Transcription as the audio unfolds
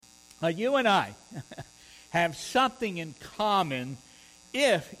You and I have something in common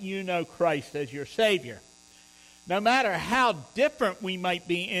if you know Christ as your Savior. No matter how different we might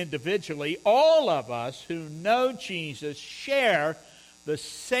be individually, all of us who know Jesus share the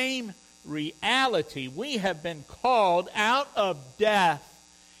same reality. We have been called out of death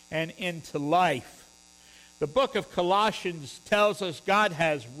and into life. The book of Colossians tells us God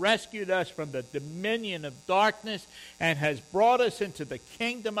has rescued us from the dominion of darkness and has brought us into the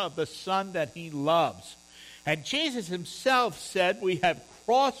kingdom of the Son that He loves. And Jesus Himself said we have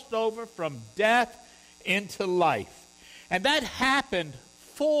crossed over from death into life. And that happened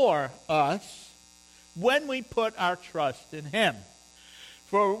for us when we put our trust in Him.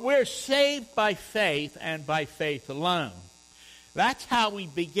 For we're saved by faith and by faith alone. That's how we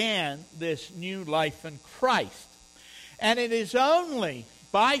began this new life in Christ. And it is only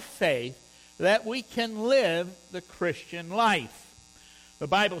by faith that we can live the Christian life. The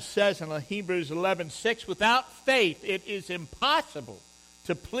Bible says in Hebrews 11:6, without faith it is impossible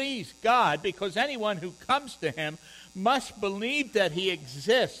to please God, because anyone who comes to Him must believe that He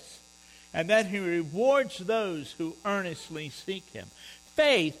exists and that He rewards those who earnestly seek Him.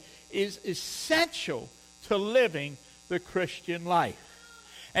 Faith is essential to living the Christian life.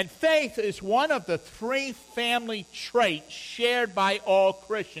 And faith is one of the three family traits shared by all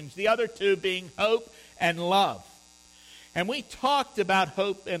Christians, the other two being hope and love. And we talked about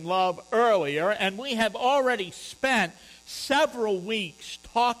hope and love earlier, and we have already spent several weeks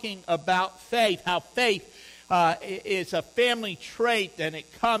talking about faith, how faith is a family trait and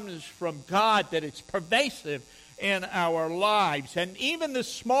it comes from God, that it's pervasive in our lives. And even the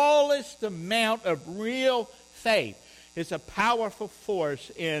smallest amount of real faith is a powerful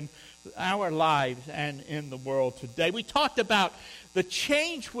force in our lives and in the world today. We talked about the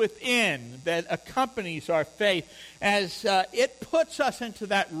change within that accompanies our faith as it puts us into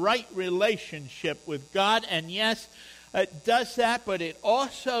that right relationship with God. And yes, it does that, but it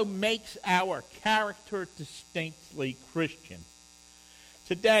also makes our character distinctly Christian.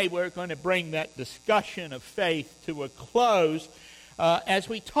 Today we're going to bring that discussion of faith to a close as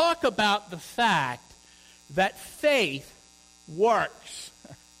we talk about the fact that faith works.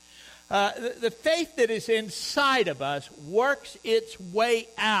 The faith that is inside of us works its way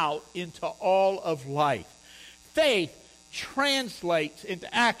out into all of life. Faith translates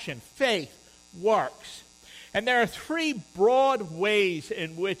into action. Faith works. And there are three broad ways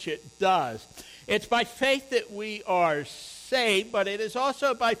in which it does. It's by faith that we are saved, but it is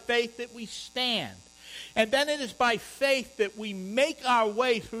also by faith that we stand. And then it is by faith that we make our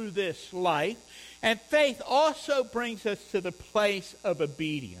way through this life. And faith also brings us to the place of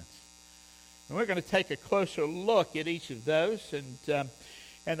obedience. And we're going to take a closer look at each of those.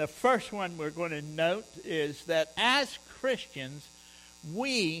 And the first one we're going to note is that as Christians,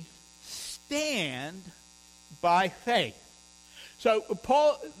 we stand by faith. So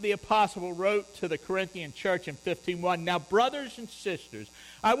Paul the Apostle wrote to the Corinthian church in 15:1, now brothers and sisters,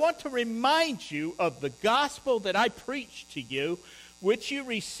 I want to remind you of the gospel that I preached to you, which you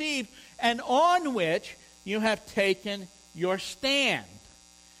received, and on which you have taken your stand.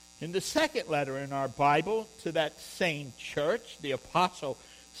 In the second letter in our Bible to that same church, the apostle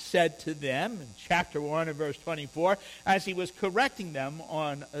said to them in chapter 1 and verse 24, as he was correcting them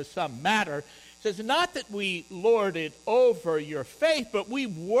on some matter, says, not that we lord it over your faith, but we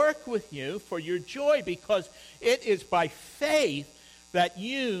work with you for your joy, because it is by faith that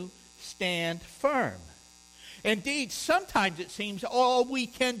you stand firm. Indeed, sometimes it seems all we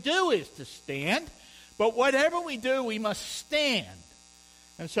can do is to stand, but whatever we do, we must stand.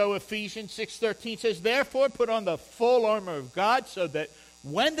 And so Ephesians 6:13 says, therefore put on the full armor of God, so that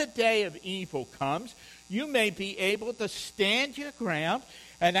when the day of evil comes, you may be able to stand your ground,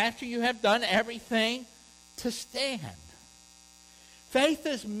 and after you have done everything, to stand. Faith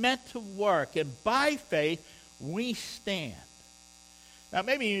is meant to work, and by faith, we stand. Now,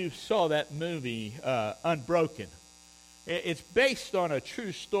 maybe you saw that movie, Unbroken. It's based on a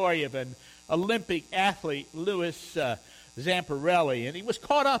true story of an Olympic athlete, Louis Zamperini, and he was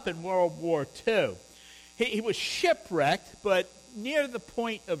caught up in World War II. He was shipwrecked, but near the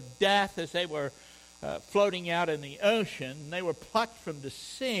point of death, as they were floating out in the ocean, they were plucked from the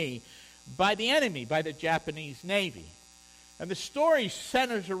sea by the enemy, by the Japanese Navy. And the story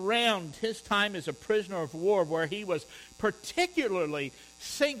centers around his time as a prisoner of war, where he was particularly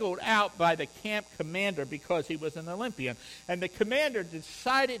singled out by the camp commander because he was an Olympian. And the commander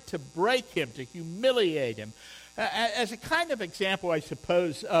decided to break him, to humiliate him, as a kind of example, I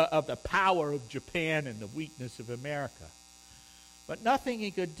suppose, of the power of Japan and the weakness of America. But nothing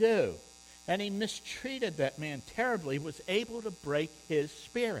he could do. And he mistreated that man terribly, was able to break his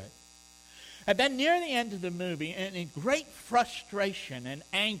spirit. And then near the end of the movie, in great frustration and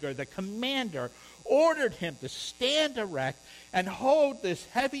anger, the commander ordered him to stand erect and hold this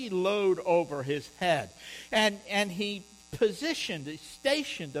heavy load over his head. And he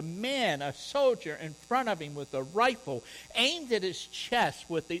stationed a man, a soldier, in front of him with a rifle, aimed at his chest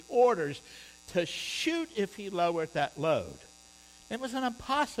with the orders to shoot if he lowered that load. It was an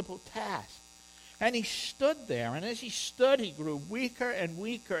impossible task. And he stood there, and as he stood, he grew weaker and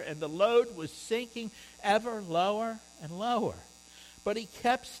weaker, and the load was sinking ever lower and lower. But he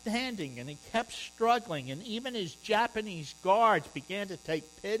kept standing, and he kept struggling, and even his Japanese guards began to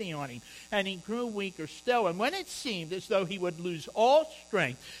take pity on him, and he grew weaker still. And when it seemed as though he would lose all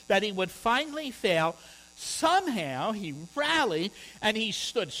strength, that he would finally fail, somehow he rallied, and he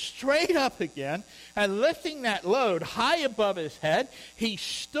stood straight up again, and lifting that load high above his head, he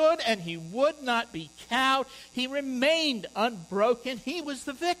stood, and he would not be cowed. He remained unbroken. He was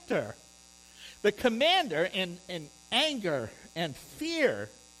the victor. The commander, in anger and fear,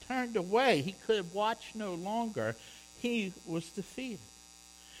 turned away. He could watch no longer. He was defeated.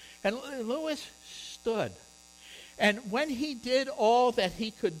 And Lewis stood. And when he did all that he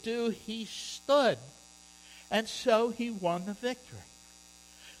could do, he stood. And so he won the victory.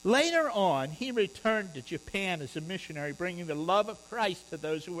 Later on, he returned to Japan as a missionary, bringing the love of Christ to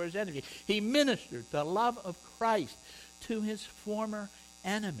those who were his enemies. He ministered the love of Christ to his former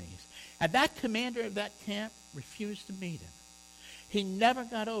enemies. And that commander of that camp refused to meet him. He never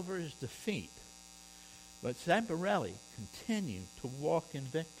got over his defeat. But Zamparelli continued to walk in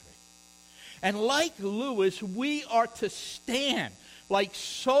victory. And like Lewis, we are to stand. Like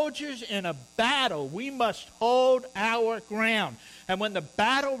soldiers in a battle, we must hold our ground. And when the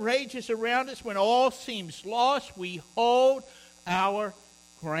battle rages around us, when all seems lost, we hold our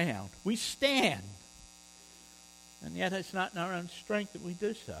ground. We stand. And yet it's not in our own strength that we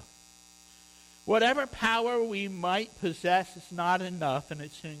do so. Whatever power we might possess is not enough, and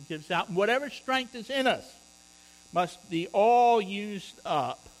it soon gives out. And whatever strength is in us must be all used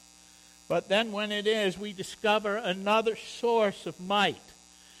up. But then when it is, we discover another source of might.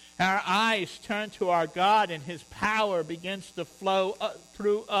 Our eyes turn to our God, and his power begins to flow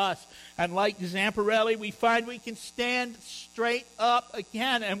through us. And like Zamparelli, we find we can stand straight up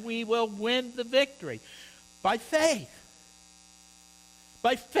again, and we will win the victory by faith.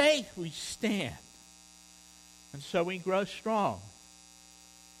 By faith we stand. And so we grow strong.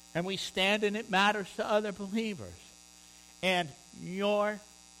 And we stand, and it matters to other believers. And your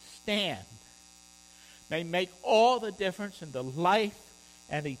stand may make all the difference in the life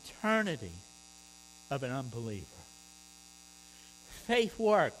and eternity of an unbeliever. Faith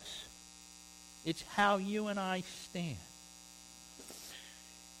works. It's how you and I stand.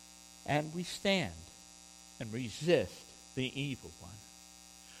 And we stand and resist the evil one.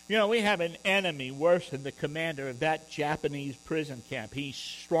 You know, we have an enemy worse than the commander of that Japanese prison camp. He's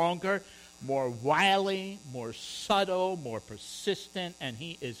stronger, more wily, more subtle, more persistent, and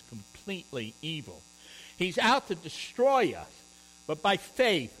he is completely evil. He's out to destroy us, but by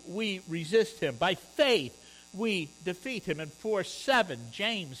faith we resist him. By faith we defeat him. In 4:7,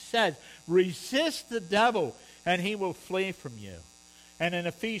 James says, resist the devil and he will flee from you. And in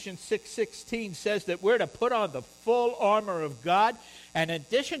Ephesians 6:16 says that we're to put on the full armor of God. And in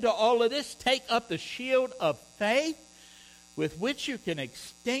addition to all of this, take up the shield of faith with which you can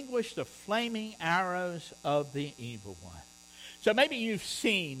extinguish the flaming arrows of the evil one. So maybe you've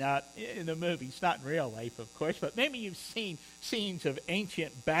seen, in the movies, not in real life, of course, but maybe you've seen scenes of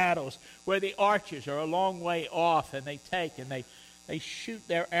ancient battles where the archers are a long way off and they take and they shoot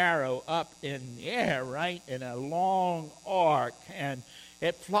their arrow up in the air, right, in a long arc, and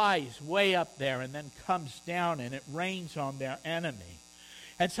it flies way up there and then comes down and it rains on their enemy.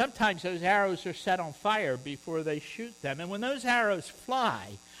 And sometimes those arrows are set on fire before they shoot them. And when those arrows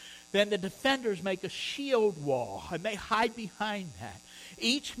fly, then the defenders make a shield wall, and they hide behind that.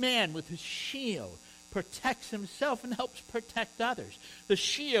 Each man with his shield protects himself and helps protect others. The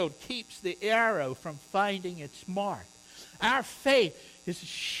shield keeps the arrow from finding its mark. Our faith is a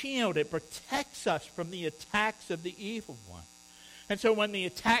shield. It protects us from the attacks of the evil one. And so when the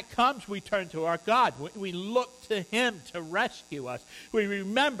attack comes, we turn to our God. We look to him to rescue us. We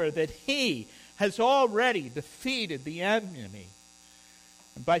remember that he has already defeated the enemy.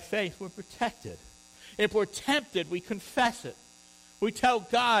 And by faith, we're protected. If we're tempted, we confess it. We tell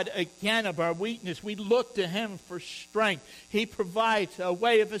God again of our weakness. We look to him for strength. He provides a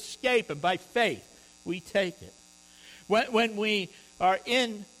way of escape, and by faith, we take it. When we are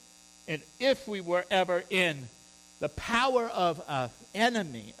in, and if we were ever in, the power of an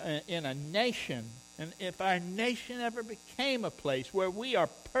enemy in a nation, and if our nation ever became a place where we are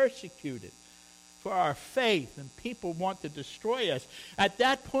persecuted for our faith and people want to destroy us, at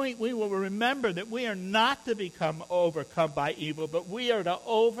that point we will remember that we are not to become overcome by evil, but we are to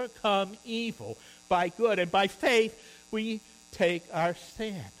overcome evil by good. And by faith, we take our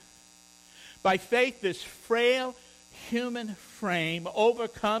stand. By faith, this frail human frame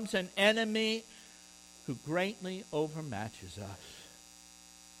overcomes an enemy who greatly overmatches us.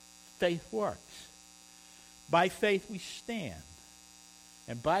 Faith works. By faith, we stand.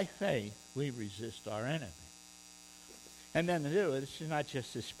 And by faith, we resist our enemy. And then it's not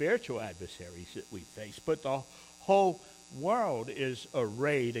just the spiritual adversaries that we face, but the whole world is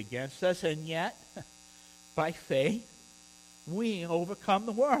arrayed against us. And yet, by faith, we overcome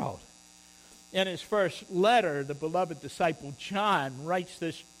the world. In his first letter, the beloved disciple John writes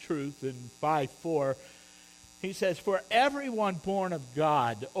this truth in 5:4. He says, "For everyone born of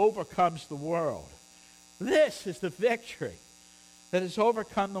God overcomes the world. This is the victory that has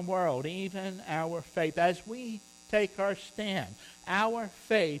overcome the world, even our faith." As we take our stand, our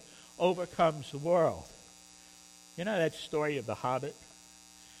faith overcomes the world. You know that story of the Hobbit?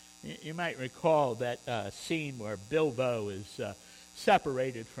 You might recall that scene where Bilbo is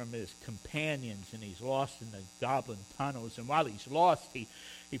separated from his companions and he's lost in the goblin tunnels. And while he's lost, he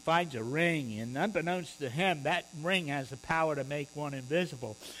finds a ring. And unbeknownst to him, that ring has the power to make one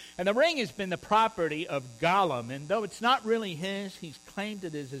invisible. And the ring has been the property of Gollum. And though it's not really his, he's claimed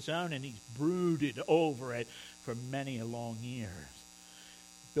it as his own and he's brooded over it for many a long years.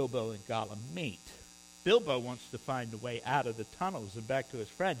 Bilbo and Gollum meet. Bilbo wants to find a way out of the tunnels and back to his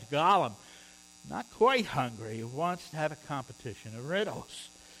friends. Gollum, not quite hungry, wants to have a competition of riddles,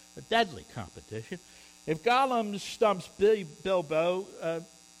 a deadly competition. If Gollum stumps Bilbo,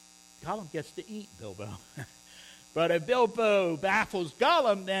 Gollum gets to eat Bilbo. But if Bilbo baffles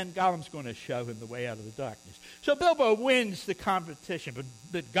Gollum, then Gollum's going to show him the way out of the darkness. So Bilbo wins the competition,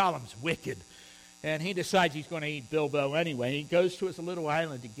 but Gollum's wicked. And he decides he's going to eat Bilbo anyway. He goes to his little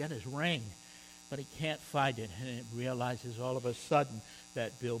island to get his ring, but he can't find it. And he realizes all of a sudden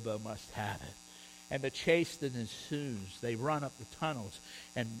that Bilbo must have it. And the chase that ensues, they run up the tunnels,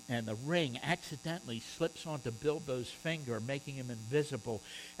 and the ring accidentally slips onto Bilbo's finger, making him invisible.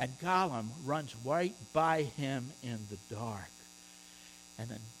 And Gollum runs right by him in the dark. And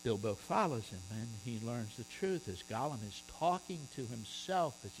then Bilbo follows him, and he learns the truth as Gollum is talking to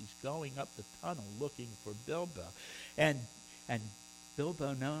himself as he's going up the tunnel looking for Bilbo. And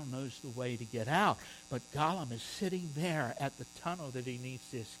Bilbo now knows the way to get out, but Gollum is sitting there at the tunnel that he needs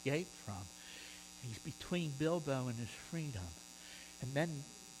to escape from. He's between Bilbo and his freedom. And then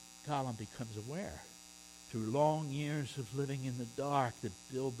Gollum becomes aware, through long years of living in the dark, that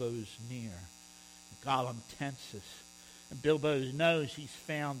Bilbo's near. And Gollum tenses. And Bilbo knows he's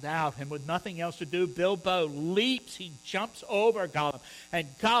found out. And with nothing else to do, Bilbo leaps. He jumps over Gollum. And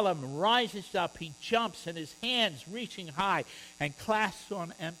Gollum rises up. He jumps, and his hands reaching high and clasps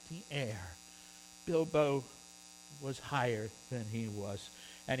on empty air. Bilbo was higher than he was.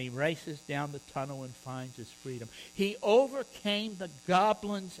 And he races down the tunnel and finds his freedom. He overcame the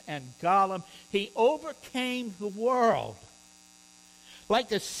goblins and Gollum. He overcame the world. Like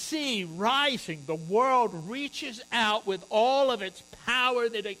the sea rising, the world reaches out with all of its power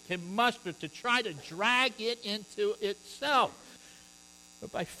that it can muster to try to drag it into itself.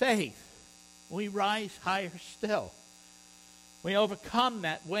 But by faith, we rise higher still. We overcome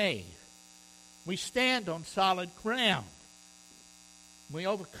that wave. We stand on solid ground. We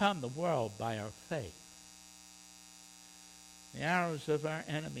overcome the world by our faith. The arrows of our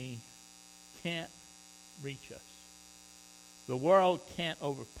enemy can't reach us. The world can't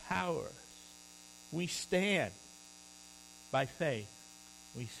overpower us. We stand. By faith,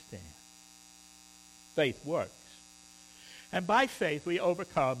 we stand. Faith works. And by faith, we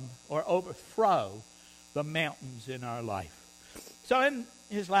overcome or overthrow the mountains in our life. So in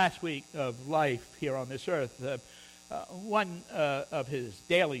his last week of life here on this earth, one of his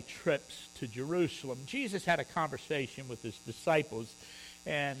daily trips to Jerusalem, Jesus had a conversation with his disciples,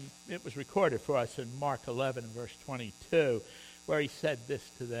 and it was recorded for us in Mark 11, verse 22, where he said this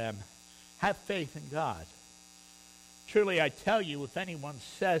to them: "Have faith in God. Truly I tell you, if anyone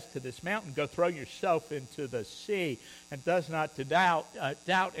says to this mountain, 'Go throw yourself into the sea,' and does not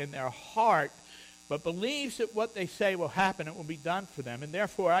doubt in their heart, but believes that what they say will happen, it will be done for them. And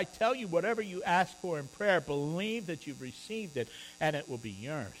therefore, I tell you, whatever you ask for in prayer, believe that you've received it, and it will be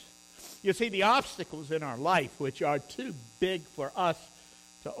yours." You see, the obstacles in our life, which are too big for us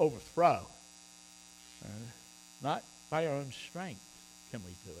to overthrow, not by our own strength can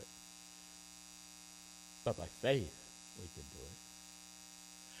we do it, but by faith we can do it.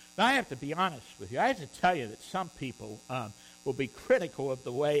 Now, I have to be honest with you. I have to tell you that some people will be critical of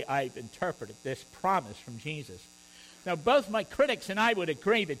the way I've interpreted this promise from Jesus. Now, both my critics and I would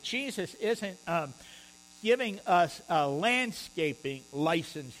agree that Jesus isn't giving us a landscaping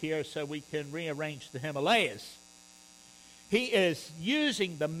license here so we can rearrange the Himalayas. He is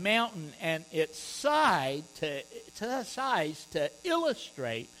using the mountain and its size to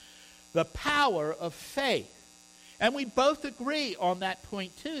illustrate the power of faith. And we both agree on that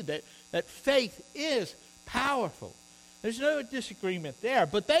point too, that faith is powerful. There's no disagreement there.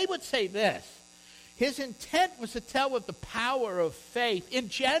 But they would say this: his intent was to tell of the power of faith in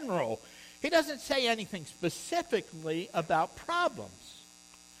general. He doesn't say anything specifically about problems.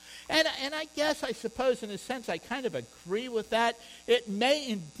 And I guess, I suppose, in a sense, I kind of agree with that. It may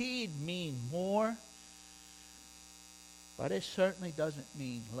indeed mean more, but it certainly doesn't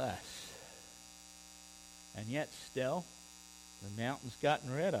mean less. And yet still, the mountain's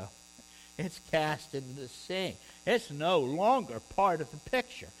gotten rid of. It's cast into the sea. It's no longer part of the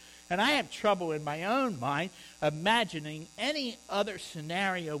picture. And I have trouble in my own mind imagining any other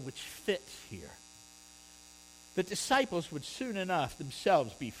scenario which fits here. The disciples would soon enough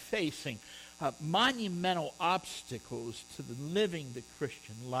themselves be facing monumental obstacles to living the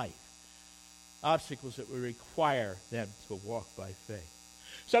Christian life. Obstacles that would require them to walk by faith.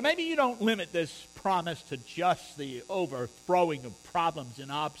 So maybe you don't limit this promise to just the overthrowing of problems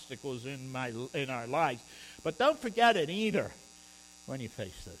and obstacles in our lives. But don't forget it either when you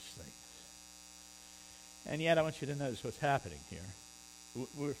face those things. And yet I want you to notice what's happening here.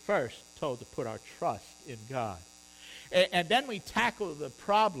 We're first told to put our trust in God. And then we tackle the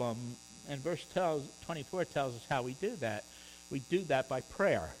problem, and verse 24 tells us how we do that. We do that by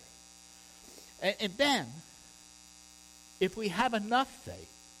prayer. And then, if we have enough faith,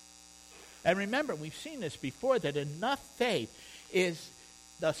 and remember, we've seen this before, that enough faith is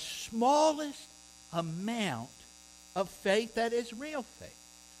the smallest amount of faith that is real faith.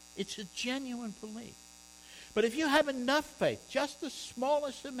 It's a genuine belief. But if you have enough faith, just the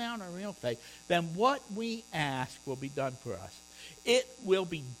smallest amount of real faith, then what we ask will be done for us. It will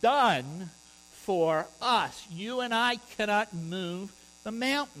be done for us. You and I cannot move the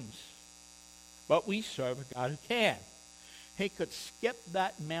mountains, but we serve a God who can. He could skip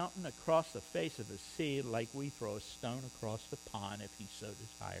that mountain across the face of the sea like we throw a stone across the pond if he so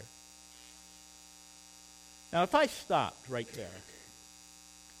desired. Now, if I stopped right there,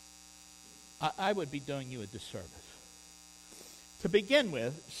 I would be doing you a disservice. To begin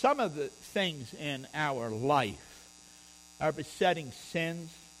with, some of the things in our life, our besetting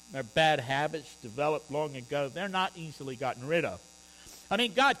sins, our bad habits developed long ago, they're not easily gotten rid of. I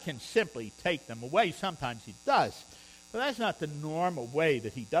mean, God can simply take them away. Sometimes he does. But that's not the normal way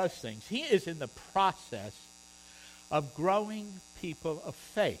that he does things. He is in the process of growing people of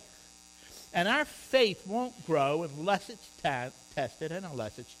faith. And our faith won't grow unless it's tested and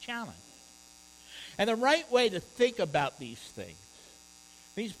unless it's challenged. And the right way to think about these things,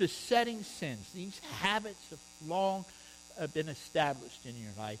 these besetting sins, these habits have long been established in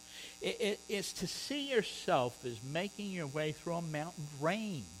your life, is to see yourself as making your way through a mountain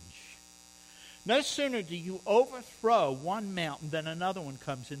range. No sooner do you overthrow one mountain than another one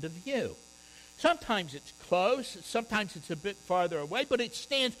comes into view. Sometimes it's close, sometimes it's a bit farther away, but it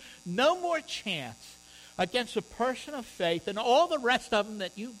stands no more chance against a person of faith than all the rest of them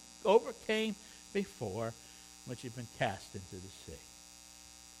that you overcame before, which have been cast into the sea.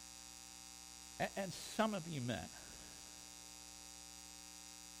 And some of you men,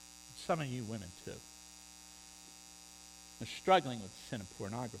 some of you women too, are struggling with the sin of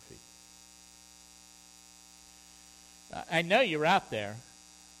pornography. I know you're out there.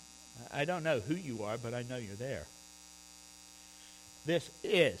 I don't know who you are, but I know you're there. This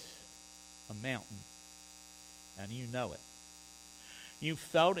is a mountain, and you know it. You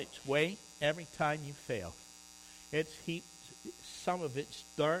felt its weight every time you failed. It's heaped, some of it's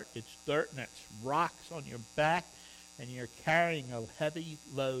dirt and it's rocks on your back, and you're carrying a heavy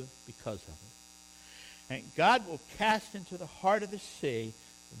load because of it. And God will cast into the heart of the sea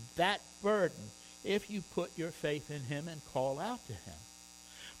that burden if you put your faith in him and call out to him.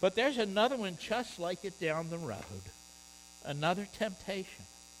 But there's another one just like it down the road, another temptation.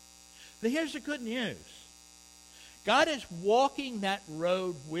 But here's the good news. God is walking that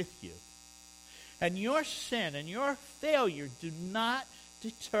road with you. And your sin and your failure do not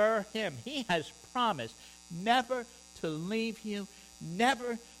deter him. He has promised never to leave you,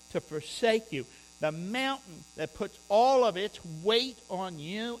 never to forsake you. The mountain that puts all of its weight on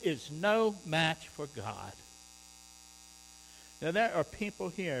you is no match for God. Now, there are people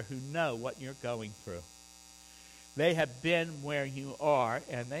here who know what you're going through. They have been where you are,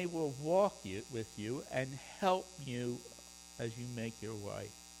 and they will walk with you and help you as you make your way.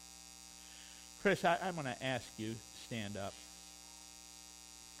 Chris, I'm going to ask you to stand up.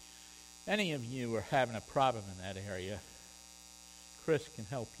 Any of you are having a problem in that area, Chris can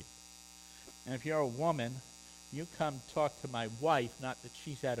help you. And if you're a woman, you come talk to my wife, not that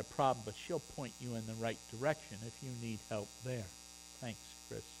she's had a problem, but she'll point you in the right direction if you need help there. Thanks,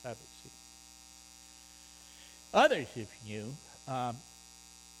 Chris. Have a seat. Others of you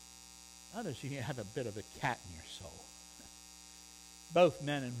have a bit of a cat in your soul. Both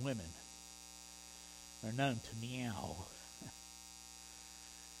men and women are known to meow.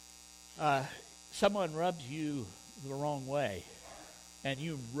 Someone rubs you the wrong way, and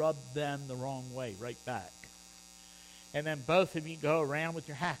you rub them the wrong way right back. And then both of you go around with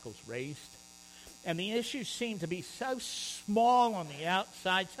your hackles raised. And the issues seem to be so small on the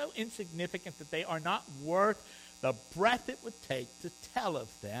outside, so insignificant that they are not worth the breath it would take to tell of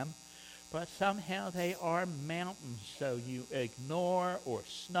them. But somehow they are mountains, so you ignore or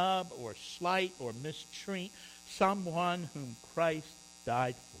snub or slight or mistreat someone whom Christ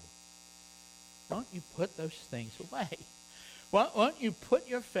died for. Won't you put those things away? Won't you put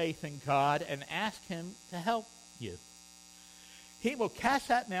your faith in God and ask Him to help you? He will cast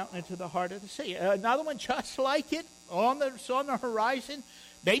that mountain into the heart of the sea. Another one just like it on the horizon,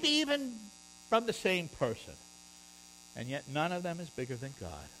 maybe even from the same person. And yet none of them is bigger than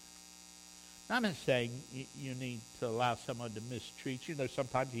God. I'm not saying you need to allow someone to mistreat you, though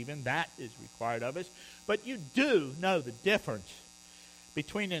sometimes even that is required of us. But you do know the difference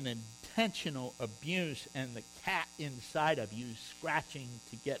between an intentional abuse and the cat inside of you scratching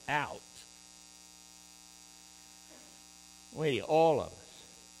to get out. All of us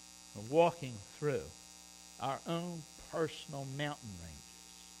are walking through our own personal mountain ranges.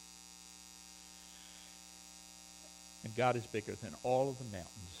 And God is bigger than all of the mountains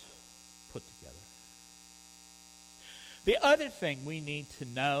put together. The other thing we need to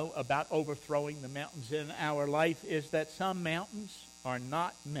know about overthrowing the mountains in our life is that some mountains are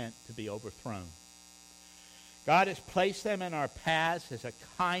not meant to be overthrown. God has placed them in our paths as a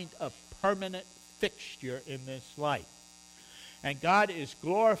kind of permanent fixture in this life. And God is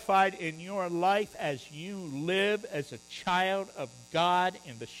glorified in your life as you live as a child of God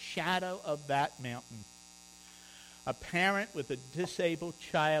in the shadow of that mountain. A parent with a disabled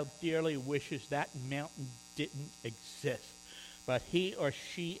child dearly wishes that mountain didn't exist. But he or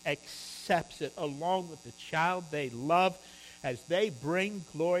she accepts it along with the child they love as they bring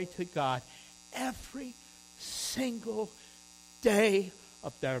glory to God every single day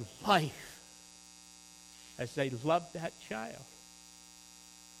of their life as they love that child.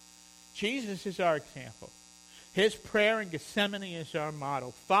 Jesus is our example. His prayer in Gethsemane is our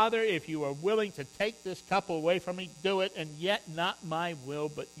model. Father, if you are willing to take this cup away from me, do it, and yet not my will,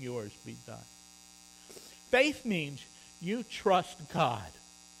 but yours be done. Faith means you trust God,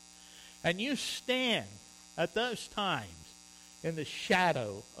 and you stand at those times in the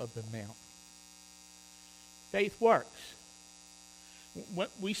shadow of the mountain. Faith works. When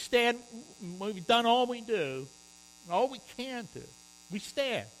we stand, we've done all we do, all we can do. We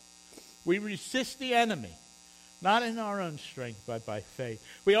stand. We resist the enemy. Not in our own strength, but by faith.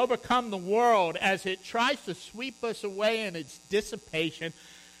 We overcome the world as it tries to sweep us away in its dissipation.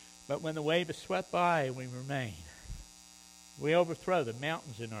 But when the wave is swept by, we remain. We overthrow the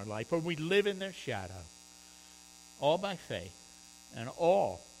mountains in our life, or we live in their shadow. All by faith, and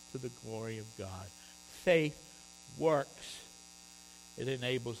all to the glory of God. Faith works. It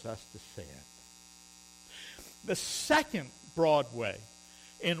enables us to stand. The second broad way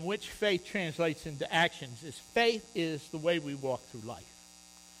in which faith translates into actions is faith is the way we walk through life.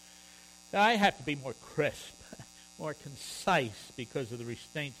 Now, I have to be more crisp, more concise because of the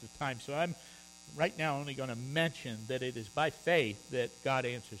restraints of time. So I'm right now only going to mention that it is by faith that God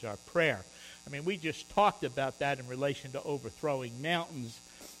answers our prayer. I mean, we just talked about that in relation to overthrowing mountains.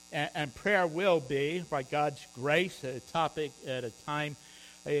 And prayer will be, by God's grace, a topic at a time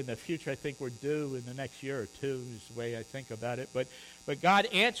in the future. I think we're due in the next year or two is the way I think about it. But God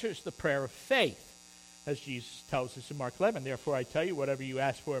answers the prayer of faith, as Jesus tells us in Mark 11. Therefore, I tell you, whatever you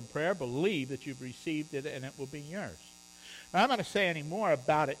ask for in prayer, believe that you've received it and it will be yours. Now, I'm not going to say any more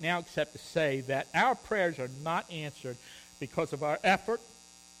about it now except to say that our prayers are not answered because of our effort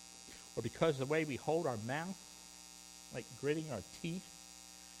or because of the way we hold our mouth, like gritting our teeth.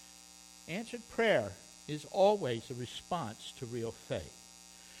 Answered prayer is always a response to real faith.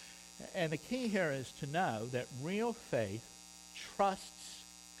 And the key here is to know that real faith trusts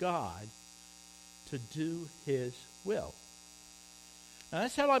God to do His will. Now,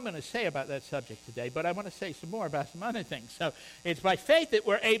 that's all I'm going to say about that subject today, but I want to say some more about some other things. So it's by faith that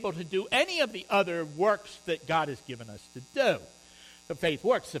we're able to do any of the other works that God has given us to do. The faith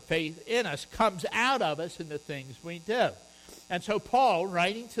works. The faith in us comes out of us in the things we do. And so Paul,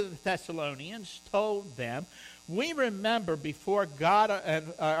 writing to the Thessalonians, told them, we remember before God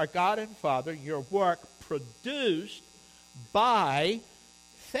and our God and Father your work produced by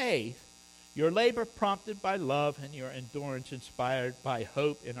faith, your labor prompted by love, and your endurance inspired by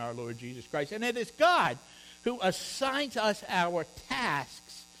hope in our Lord Jesus Christ. And it is God who assigns us our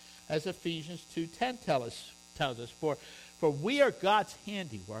tasks, as Ephesians 2:10 tells us. For we are God's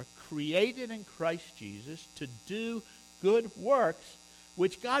handiwork, created in Christ Jesus to do good works,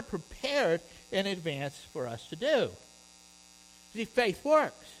 which God prepared in advance for us to do. See, faith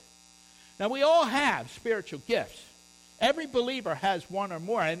works. Now, we all have spiritual gifts. Every believer has one or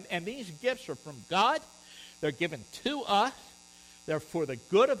more, and these gifts are from God. They're given to us. They're for the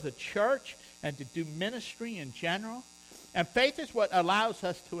good of the church and to do ministry in general. And faith is what allows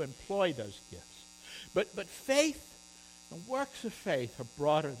us to employ those gifts. But faith, the works of faith are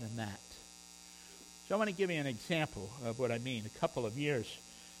broader than that. So I want to give you an example of what I mean. A couple of years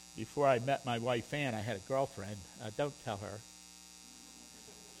before I met my wife Ann, I had a girlfriend. Don't tell her.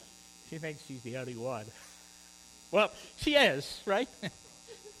 She thinks she's the only one. Well, she is, right?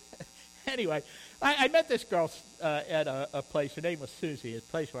 Anyway, I met this girl at a place. Her name was Susie, a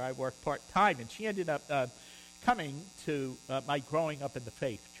place where I worked part-time, and she ended up coming to my growing up in the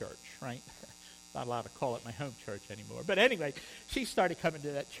faith church, right? Not allowed to call it my home church anymore. But anyway, she started coming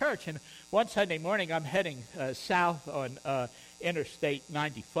to that church, and one Sunday morning I'm heading south on Interstate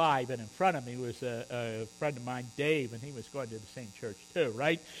 95, and in front of me was a friend of mine, Dave, and he was going to the same church too,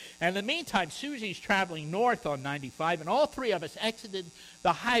 right? And in the meantime, Susie's traveling north on 95, and all three of us exited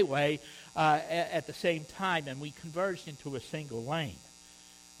the highway at the same time, and we converged into a single lane.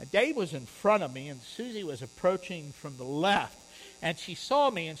 Dave was in front of me, and Susie was approaching from the left, and she saw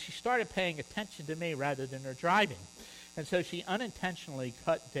me, and she started paying attention to me rather than her driving. And so she unintentionally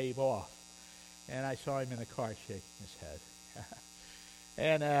cut Dave off, and I saw him in the car shaking his head.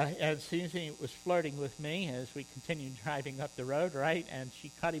 And Susie was flirting with me as we continued driving up the road, right? And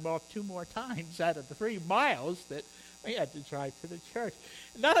she cut him off 2 more times out of the 3 miles that we had to drive to the church.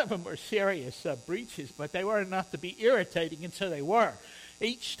 None of them were serious breaches, but they were enough to be irritating, and so they were.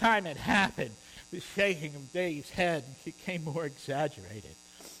 Each time it happened, the shaking of Dave's head became more exaggerated.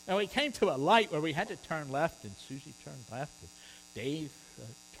 And we came to a light where we had to turn left, and Susie turned left, and Dave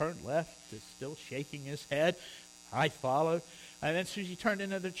turned left, still shaking his head. I followed. And then Susie turned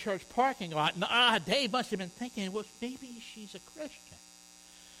into the church parking lot. And Dave must have been thinking, well, maybe she's a Christian.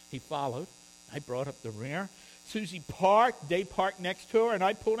 He followed. I brought up the rear. Susie parked. Dave parked next to her, and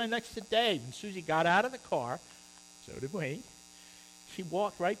I pulled in next to Dave. And Susie got out of the car. So did we. She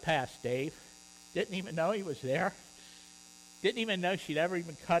walked right past Dave. Didn't even know he was there. Didn't even know she'd ever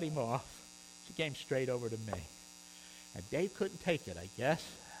even cut him off. She came straight over to me. And Dave couldn't take it, I guess.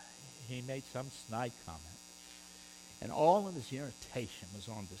 He made some snide comment. And all of his irritation was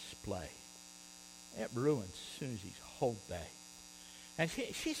on display. It ruined Susie's whole day. And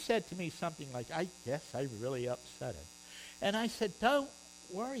she said to me something like, I guess I really upset him. And I said, don't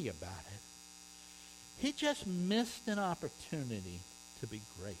worry about it. He just missed an opportunity to be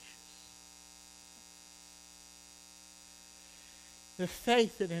gracious. The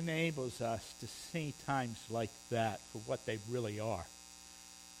faith that enables us to see times like that for what they really are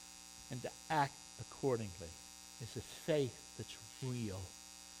and to act accordingly is a faith that's real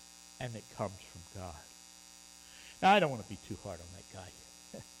and that comes from God. Now, I don't want to be too hard on that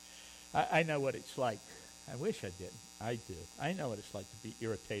guy. I know what it's like. I wish I didn't. I do. I know what it's like to be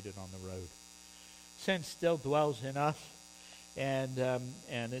irritated on the road. Sin still dwells in us, and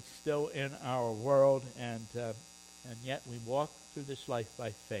it's still in our world, and yet we walk through this life by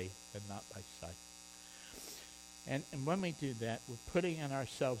faith and not by sight. And when we do that, we're putting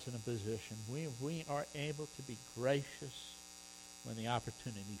ourselves in a position we are able to be gracious when the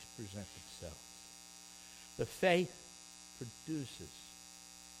opportunities present themselves. The faith produces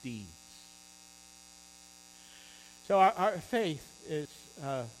deeds. So our faith is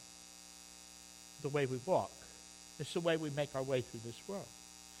the way we walk. It's the way we make our way through this world.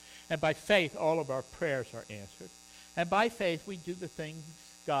 And by faith, all of our prayers are answered. And by faith, we do the things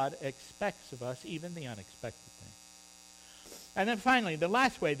God expects of us, even the unexpected things. And then finally, the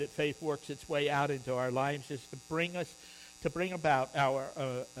last way that faith works its way out into our lives is to bring about our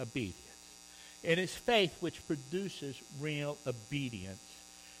obedience. It is faith which produces real obedience.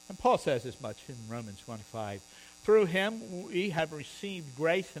 And Paul says as much in Romans 1:5. Through him we have received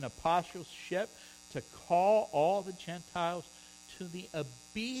grace and apostleship to call all the Gentiles to the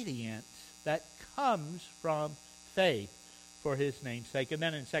obedience that comes from faith for his name's sake. And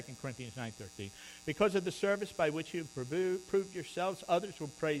then in 2 Corinthians 9:13, because of the service by which you have proved yourselves, others will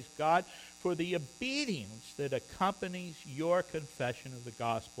praise God for the obedience that accompanies your confession of the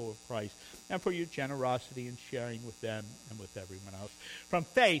gospel of Christ, and for your generosity in sharing with them and with everyone else. From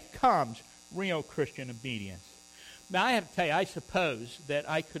faith comes real Christian obedience. Now, I have to tell you, I suppose that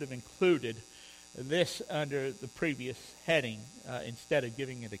I could have included this under the previous heading instead of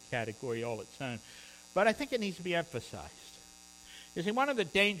giving it a category all its own. But I think it needs to be emphasized. You see, one of the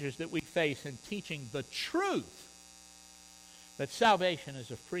dangers that we face in teaching the truth that salvation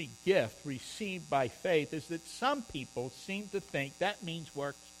is a free gift received by faith is that some people seem to think that means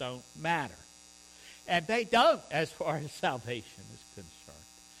works don't matter. And they don't as far as salvation is concerned.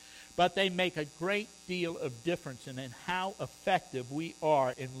 But they make a great deal of difference in how effective we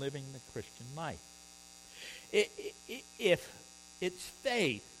are in living the Christian life. If it's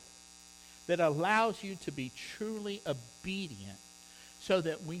faith that allows you to be truly obedient so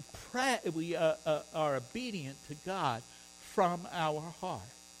that we are obedient to God from our heart.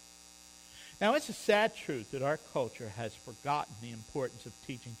 Now, it's a sad truth that our culture has forgotten the importance of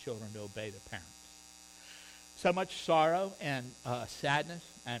teaching children to obey their parents. So much sorrow and sadness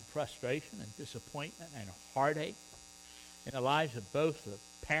and frustration and disappointment and heartache in the lives of both the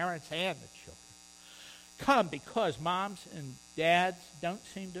parents and the children come because moms and dads don't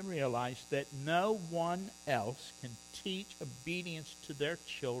seem to realize that no one else can teach obedience to their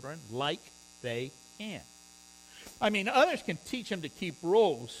children like they can. I mean, others can teach them to keep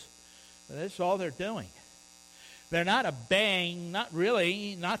rules, but that's all they're doing. They're not obeying,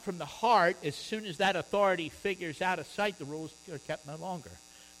 not from the heart. As soon as that authority figures out of sight, the rules are kept no longer.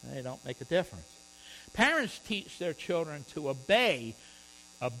 They don't make a difference. Parents teach their children to obey,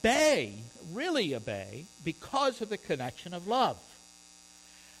 really obey, because of the connection of love.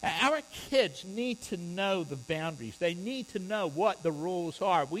 Our kids need to know the boundaries. They need to know what the rules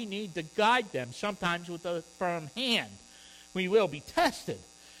are. We need to guide them, sometimes with a firm hand. We will be tested.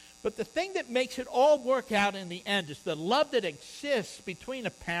 But the thing that makes it all work out in the end is the love that exists between a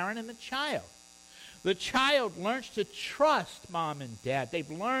parent and the child. The child learns to trust mom and dad. They've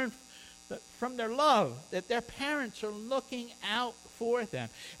learned from their love that their parents are looking out for them.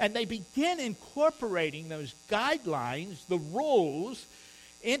 And they begin incorporating those guidelines, the rules,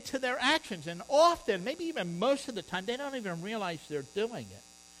 into their actions. And often, maybe even most of the time, they don't even realize they're doing it.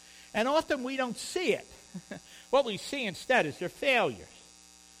 And often we don't see it. What we see instead is their failures.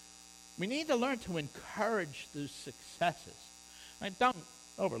 We need to learn to encourage those successes. And don't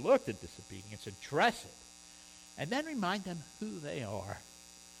overlook the disobedience, address it. And then remind them who they are,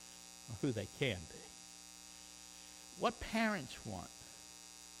 or who they can be. What parents want,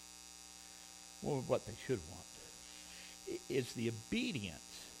 or what they should want, is the obedience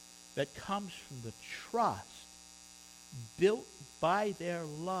that comes from the trust built by their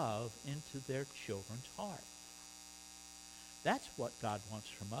love into their children's hearts. That's what God wants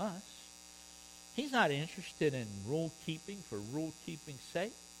from us. He's not interested in rule-keeping for rule-keeping's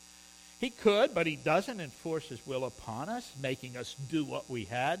sake. He could, but he doesn't enforce his will upon us, making us do what we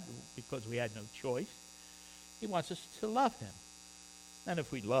had because we had no choice. He wants us to love him. And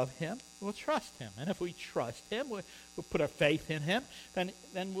if we love him, we'll trust him. And if we trust him, we'll put our faith in him,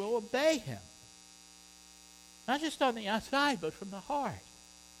 then we'll obey him. Not just on the outside, but from the heart.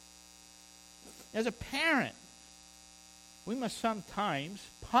 As a parent, we must sometimes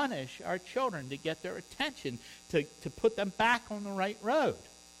punish our children to get their attention, to put them back on the right road.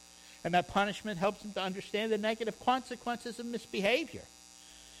 And that punishment helps them to understand the negative consequences of misbehavior.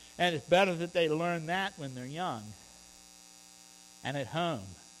 And it's better that they learn that when they're young and at home,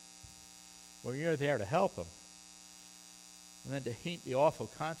 where you're there to help them, and then to heap the awful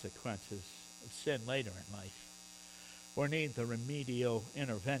consequences of sin later in life, or need the remedial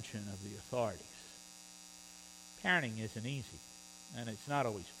intervention of the authorities. Parenting isn't easy, and it's not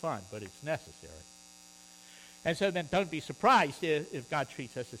always fun, but it's necessary. And so then don't be surprised if God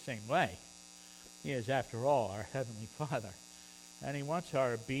treats us the same way. He is, after all, our Heavenly Father, and he wants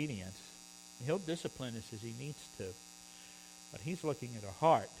our obedience. He'll discipline us as he needs to, but he's looking at our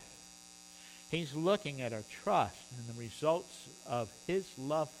heart. He's looking at our trust and the results of his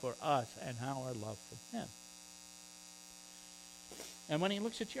love for us and our love for him. And when he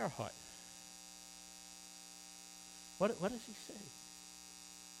looks at your heart, what does he say?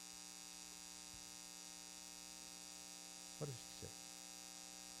 What does he say?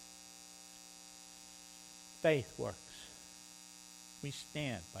 Faith works. We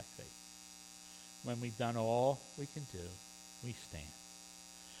stand by faith. When we've done all we can do, we stand.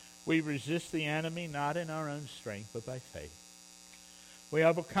 We resist the enemy not in our own strength, but by faith. We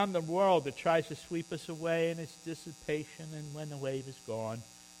overcome the world that tries to sweep us away in its dissipation, and when the wave is gone,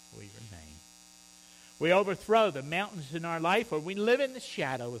 we remain. We overthrow the mountains in our life, or we live in the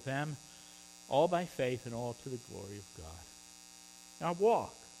shadow of them, all by faith and all to the glory of God. Our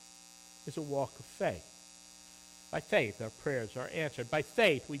walk is a walk of faith. By faith, our prayers are answered. By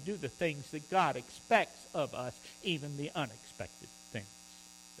faith, we do the things that God expects of us, even the unexpected things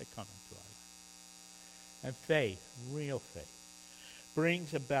that come into our life. And faith, real faith,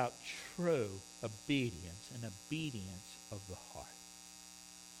 brings about true obedience, and obedience of the heart.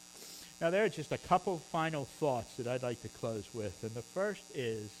 Now, there are just a couple final thoughts that I'd like to close with. And the first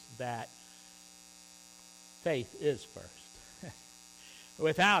is that faith is first.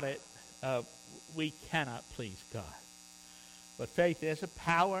 Without it, we cannot please God. But faith is a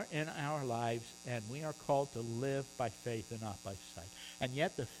power in our lives, and we are called to live by faith and not by sight. And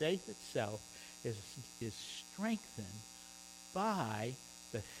yet the faith itself is strengthened by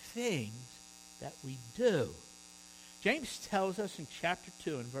the things that we do. James tells us in chapter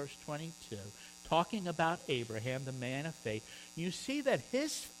 2 and verse 22, talking about Abraham, the man of faith, you see that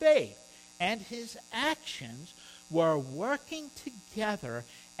his faith and his actions were working together,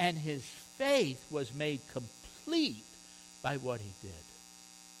 and his faith was made complete by what he did.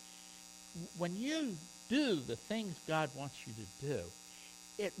 When you do the things God wants you to do,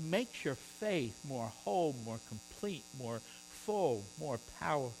 it makes your faith more whole, more complete, more full, more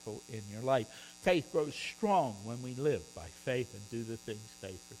powerful in your life. Faith grows strong when we live by faith and do the things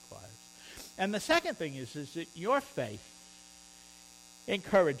faith requires. And the second thing is that your faith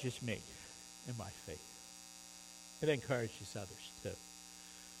encourages me in my faith. It encourages others too.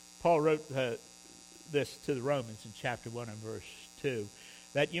 Paul wrote this to the Romans in chapter 1 and verse 2,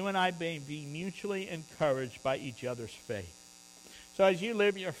 that you and I may be mutually encouraged by each other's faith. So as you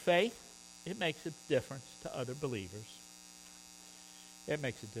live your faith, it makes a difference to other believers. It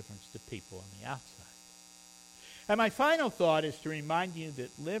makes a difference to people on the outside. And my final thought is to remind you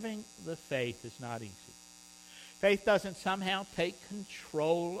that living the faith is not easy. Faith doesn't somehow take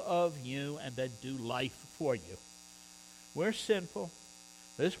control of you and then do life for you. We're sinful.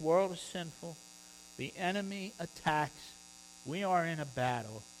 This world is sinful. The enemy attacks. We are in a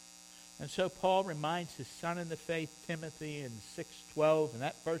battle. And so Paul reminds his son in the faith, Timothy, in 6:12, in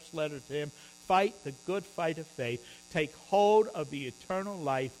that first letter to him, fight the good fight of faith. Take hold of the eternal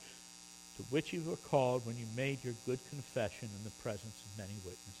life to which you were called when you made your good confession in the presence of many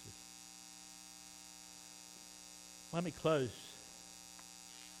witnesses. Let me close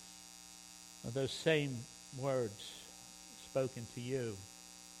with those same words spoken to you,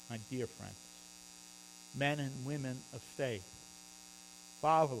 my dear friends, men and women of faith,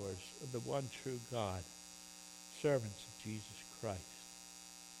 followers of the one true God, servants of Jesus Christ.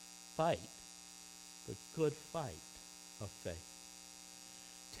 Fight the good fight of faith.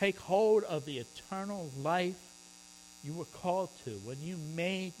 Take hold of the eternal life you were called to when you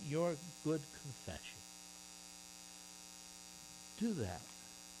made your good confession. Do that.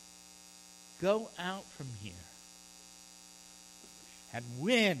 Go out from here and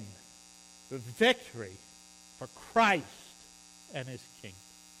win the victory for Christ and his kingdom.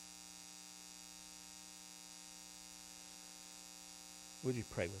 Would you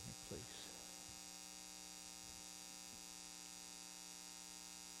pray with me, please?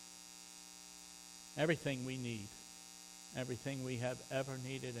 Everything we need, everything we have ever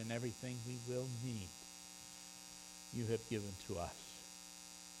needed, and everything we will need, you have given to us.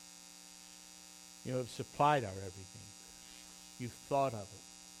 You have supplied our everything. You've thought of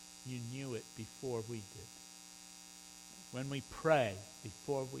it. You knew it before we did. When we pray,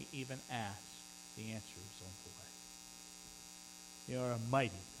 before we even ask, the answer is on the way. You are a mighty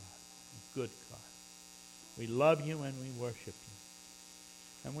God, a good God. We love you and we worship you.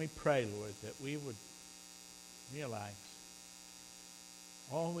 And we pray, Lord, that we would realize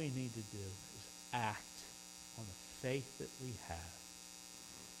all we need to do is act on the faith that we have,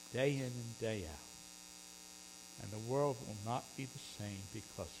 day in and day out. And the world will not be the same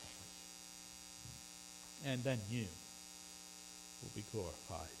because of us. And then you will be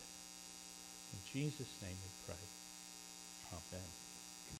glorified. In Jesus' name we pray. Amen.